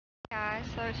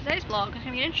So today's vlog is going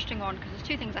to be an interesting one because there's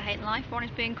two things I hate in life. One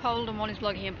is being cold and one is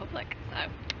vlogging in public. So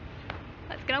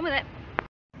let's get on with it.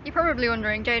 You're probably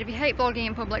wondering, Jade, if you hate vlogging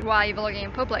in public, why are you vlogging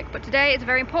in public? But today is a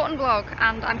very important vlog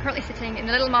and I'm currently sitting in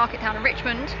the little market town of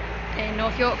Richmond in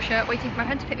North Yorkshire waiting for my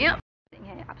friend to pick me up. Sitting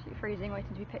here absolutely freezing,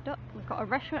 waiting to be picked up. We've got a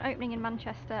restaurant opening in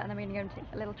Manchester and then we're going to take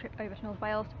a little trip over to North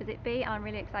Wales to visit Bee, and I'm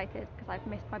really excited because I've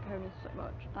missed my pony so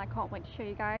much and I can't wait to show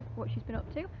you guys what she's been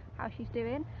up to, how she's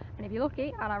doing, and if you're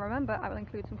lucky and I remember, I will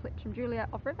include some clips from Julia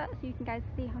of River so you can guys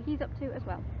see how he's up to as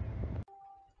well.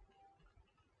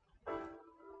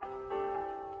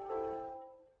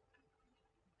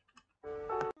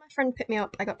 My friend picked me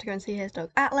up. I got to go and see his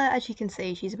dog Atla. As you can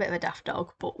see, she's a bit of a daft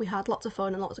dog, but we had lots of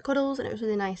fun and lots of cuddles and it was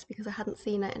really nice because I hadn't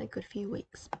seen her in a good few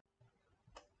weeks.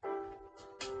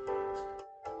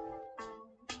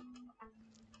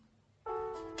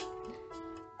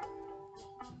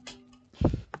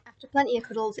 After plenty of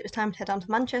cuddles, it was time to head down to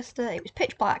Manchester. It was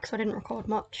pitch black, so I didn't record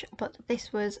much, but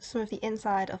this was some of the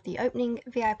inside of the opening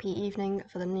VIP evening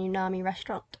for the new Nami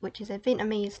restaurant, which is a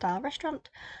Vietnamese style restaurant.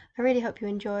 I really hope you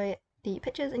enjoy the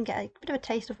pictures and get a bit of a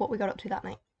taste of what we got up to that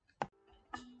night.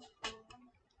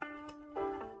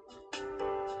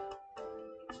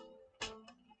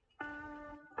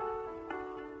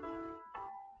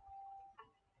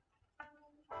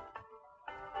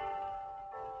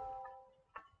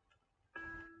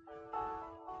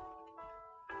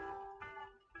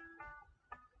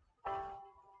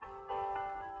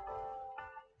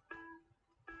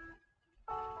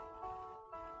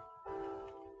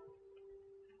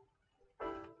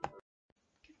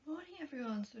 Good morning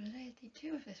everyone, so today is day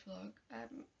 2 of this vlog.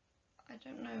 I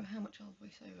don't know how much I'll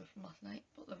voice over from last night,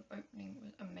 but the opening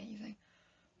was amazing.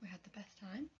 We had the best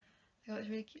time. I got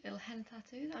this really cute little henna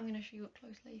tattoo that I'm going to show you up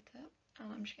close later, and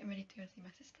I'm just getting ready to go and see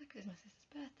my sister because it's my sister's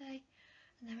birthday,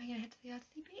 and then we're going to head to the yard to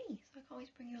see Bee, so I can't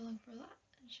wait to bring you along for that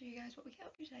and show you guys what we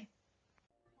get up to today.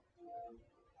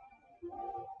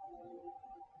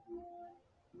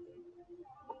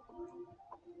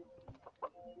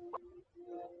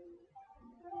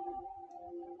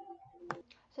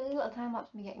 So there's a little time lapse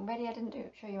of me getting ready. I didn't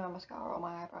show you my mascara or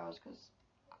my eyebrows because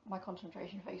my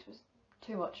concentration face was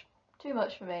too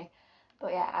much for me.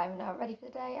 But yeah, I'm now ready for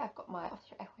the day. I've got my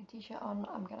Equestrian t-shirt on.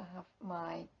 I'm going to have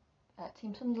my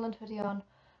Team Sunderland hoodie on,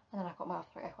 and then I've got my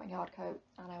Equestrian yard coat,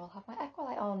 and I will have my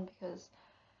Equalight on because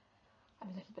I'm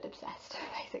a little bit obsessed,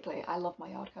 basically. I love my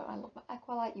yard coat, I love my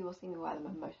Equalight. You will see me wear them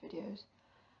in most videos.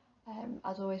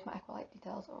 As always, my Equalight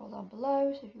details are all down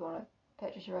below, so if you want to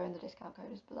purchase your own, the discount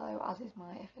code is below, as is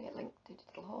my affiliate link to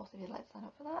Digital Horse if you'd like to sign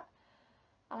up for that.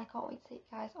 And I can't wait to take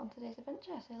you guys on today's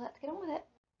adventure, so let's get on with it.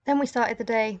 Then we started the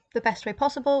day the best way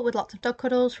possible with lots of dog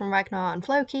cuddles from Ragnar and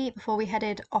Floki before we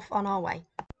headed off on our way.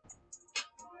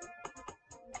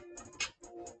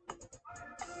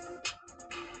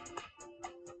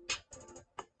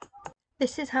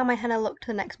 This is how my henna looked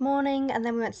the next morning, and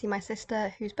then we went to see my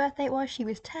sister whose birthday it was. She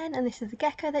was 10 and this is the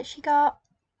gecko that she got.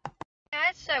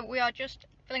 Guys, so we are just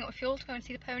filling up with fuel to go and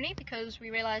see the pony because we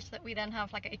realised that we then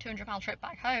have like a £200 trip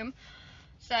back home.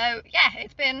 So yeah,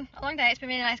 it's been a long day. It's been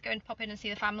really nice going to pop in and see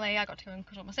the family. I got to go and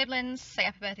cuddle my siblings, say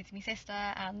happy birthday to my sister,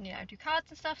 and you know, do cards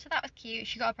and stuff, so that was cute.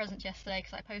 She got her presents yesterday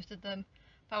because I posted them,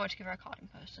 but I wanted to give her a card in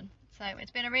person. So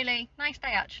it's been a really nice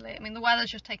day actually. I mean, the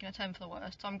weather's just taken a turn for the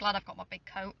worst, so I'm glad I've got my big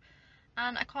coat,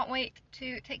 and I can't wait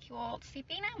to take you all to see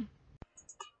Bee now.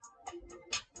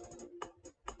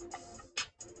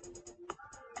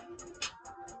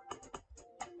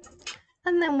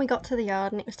 And then we got to the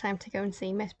yard and it was time to go and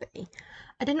see Miss Bee.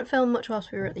 I didn't film much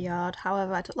whilst we were at the yard,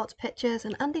 however I took lots of pictures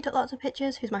and Andy took lots of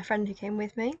pictures, who's my friend who came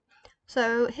with me.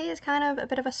 So here's kind of a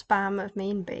bit of a spam of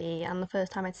me and Bee and the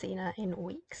first time I'd seen her in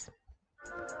weeks.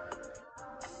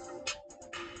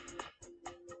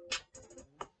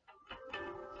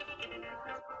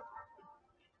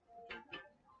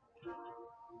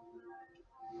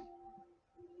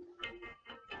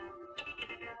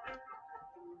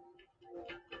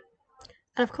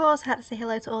 And of course I had to say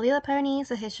hello to all the other ponies,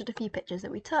 so here's just a few pictures that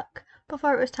we took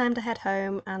before it was time to head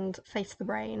home and face the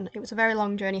rain. It was a very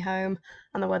long journey home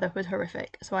and the weather was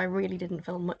horrific, so I really didn't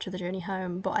film much of the journey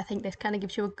home, but I think this kind of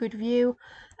gives you a good view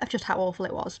of just how awful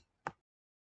it was.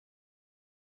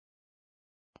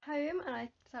 Home, and I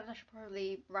decided I should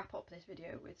probably wrap up this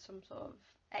video with some sort of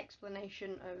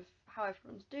explanation of how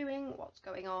everyone's doing, what's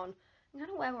going on, and kind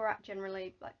of where we're at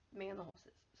generally, like me and the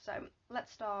horses. So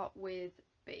let's start with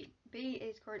Bee. Bee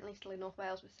is currently still in North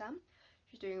Wales with Sam.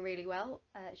 She's doing really well.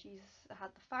 She's had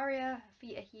the farrier, her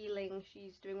feet are healing,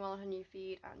 she's doing well on her new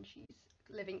feed, and she's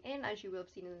living in, as you will have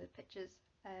seen in the pictures.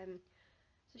 So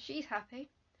she's happy.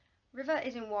 River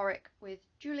is in Warwick with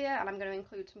Julia, and I'm going to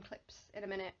include some clips in a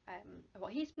minute of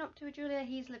what he's been up to with Julia.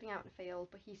 He's living out in the field,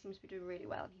 but he seems to be doing really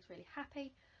well and he's really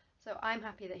happy. So I'm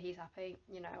happy that he's happy.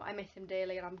 You know, I miss him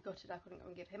dearly and I'm gutted I couldn't go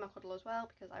and give him a cuddle as well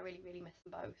because I really, really miss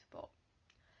them both. But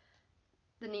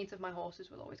the needs of my horses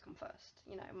will always come first.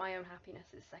 You know, my own happiness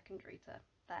is secondary to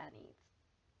their needs.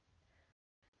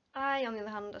 I, on the other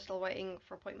hand, are still waiting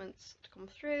for appointments to come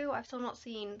through. I've still not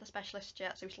seen the specialist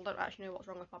yet, so we still don't actually know what's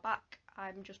wrong with my back.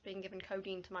 I'm just being given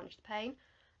codeine to manage the pain,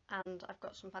 and I've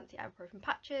got some fancy ibuprofen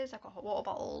patches, I've got hot water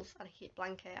bottles and a heat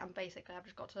blanket, and basically I've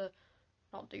just got to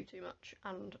not do too much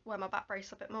and wear my back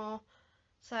brace a bit more.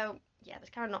 So yeah, there's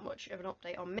kind of not much of an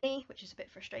update on me, which is a bit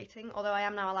frustrating, although I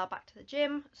am now allowed back to the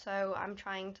gym, so I'm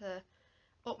trying to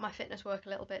up my fitness work a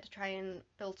little bit to try and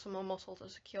build some more muscle to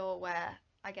secure where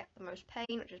I get the most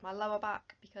pain, which is my lower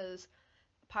back, because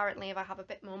apparently if I have a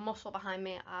bit more muscle behind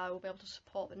me I will be able to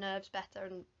support the nerves better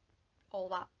and all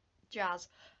that jazz.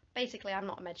 Basically I'm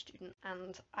not a med student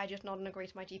and I just nod and agree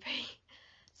to my GP.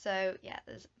 So yeah,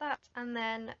 there's that, and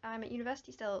then I'm at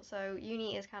university still, so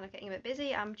uni is kind of getting a bit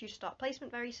busy. I'm due to start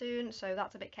placement very soon, so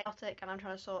that's a bit chaotic and I'm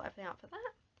trying to sort everything out for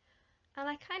that. And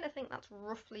I kind of think that's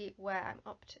roughly where I'm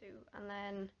up to, and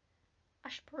then I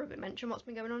should probably mention what's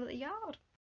been going on at the yard.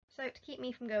 So to keep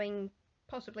me from going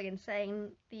possibly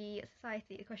insane, the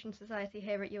Equestrian Society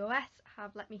here at UOS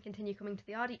have let me continue coming to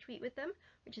the yard each week with them,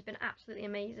 which has been absolutely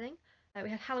amazing. We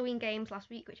had Halloween games last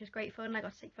week, which was great fun. I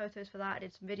got to take photos for that. I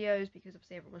did some videos because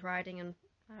obviously everyone was riding and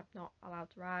I'm not allowed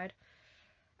to ride.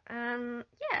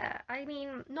 Yeah, I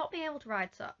mean, not being able to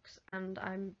ride sucks, and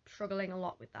I'm struggling a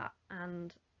lot with that,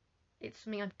 and it's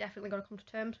something I've definitely got to come to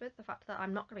terms with, the fact that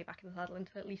I'm not going to be back in the saddle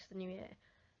until at least the new year.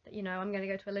 That, you know, I'm going to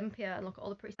go to Olympia and look at all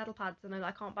the pretty saddle pads and know that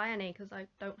I can't buy any because I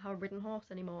don't have a ridden horse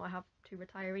anymore. I have 2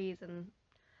 retirees and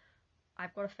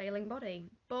I've got a failing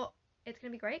body. But it's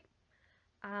going to be great.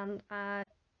 And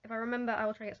if I remember, I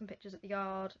will try to get some pictures at the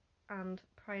yard and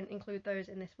try and include those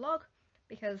in this vlog,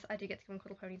 because I do get to go and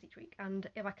cuddle ponies each week. And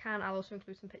if I can, I'll also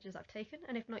include some pictures I've taken.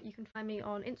 And if not, you can find me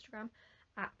on Instagram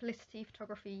at Felicity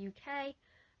Photography UK.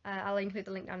 I'll include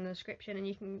the link down in the description and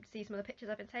you can see some of the pictures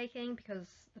I've been taking, because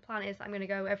the plan is that I'm going to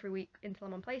go every week until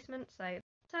I'm on placement. So I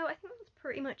think that's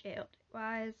pretty much it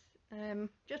update-wise.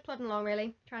 Just plodding along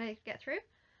really, trying to get through.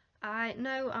 I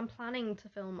know I'm planning to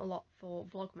film a lot for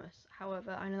Vlogmas,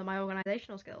 however I know that my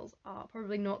organisational skills are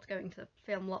probably not going to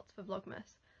film lots for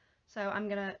Vlogmas. So I'm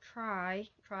going to try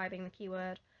being the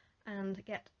keyword, and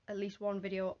get at least 1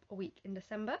 video up a week in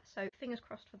December. So fingers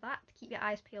crossed for that, keep your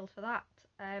eyes peeled for that.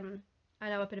 I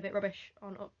know I've been a bit rubbish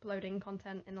on uploading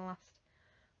content in the last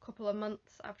couple of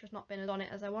months. I've just not been on it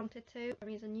as I wanted to for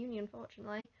reason uni,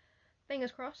 unfortunately.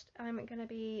 Fingers crossed I'm going to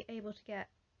be able to get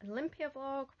an Olympia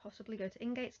vlog, possibly go to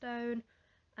Ingatestone,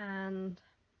 and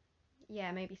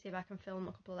yeah, maybe see if I can film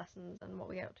a couple of lessons and what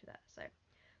we get up to there. So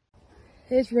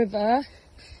here's River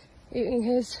eating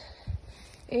his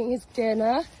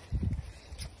dinner.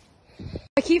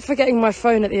 I keep forgetting my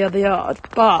phone at the other yard,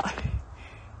 but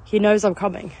he knows I'm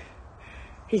coming.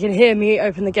 He can hear me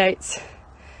open the gates,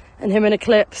 and him and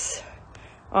Eclipse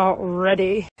are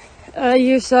ready. Are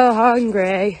you so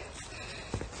hungry?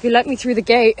 You let me through the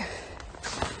gate.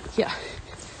 Yeah.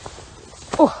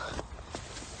 Oh,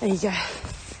 there you go.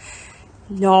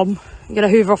 Nom. I'm gonna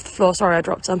hoover off the floor. Sorry, I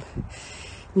dropped some.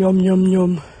 Nom, nom,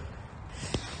 nom.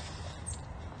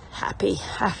 Happy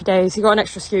days. He got an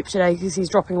extra scoop today because he's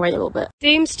dropping weight a little bit.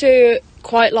 Seems to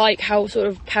quite like how sort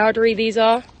of powdery these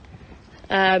are.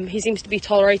 He seems to be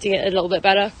tolerating it a little bit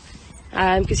better,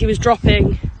 because he was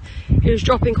dropping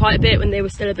quite a bit when they were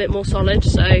still a bit more solid,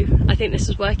 so I think this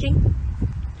is working.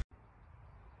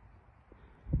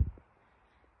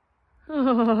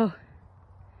 Oh,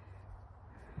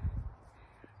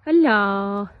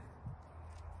 hello.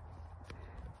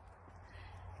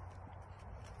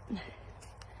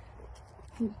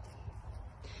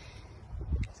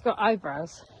 It's got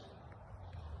eyebrows.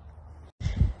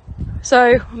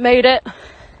 So, made it.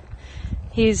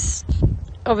 He's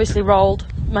obviously rolled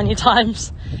many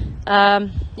times.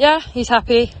 Yeah, he's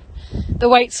happy. The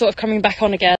weight's sort of coming back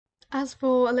on again. as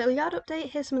for a little yard update,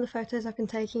 here's some of the photos I've been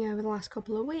taking over the last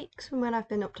couple of weeks from when I've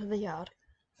been up to the yard.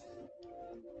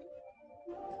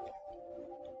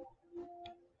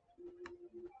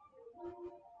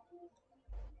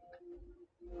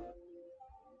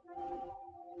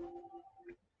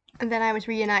 And then I was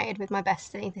reunited with my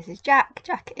bestie. This is Jack.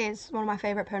 Jack is one of my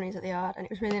favourite ponies at the yard, and it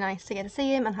was really nice to get to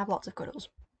see him and have lots of cuddles.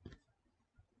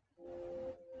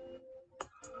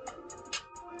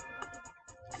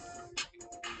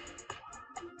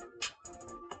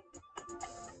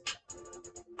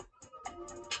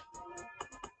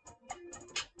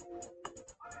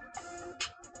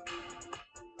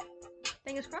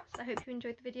 fingers crossed. I hope you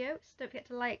enjoyed the video. So don't forget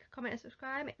to like, comment and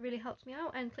subscribe. It really helps me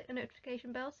out, and click the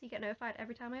notification bell so you get notified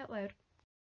every time I upload.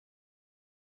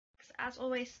 As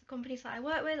always, the companies that I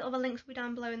work with, all the links will be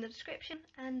down below in the description,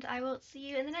 and I will see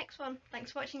you in the next one.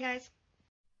 Thanks for watching, guys.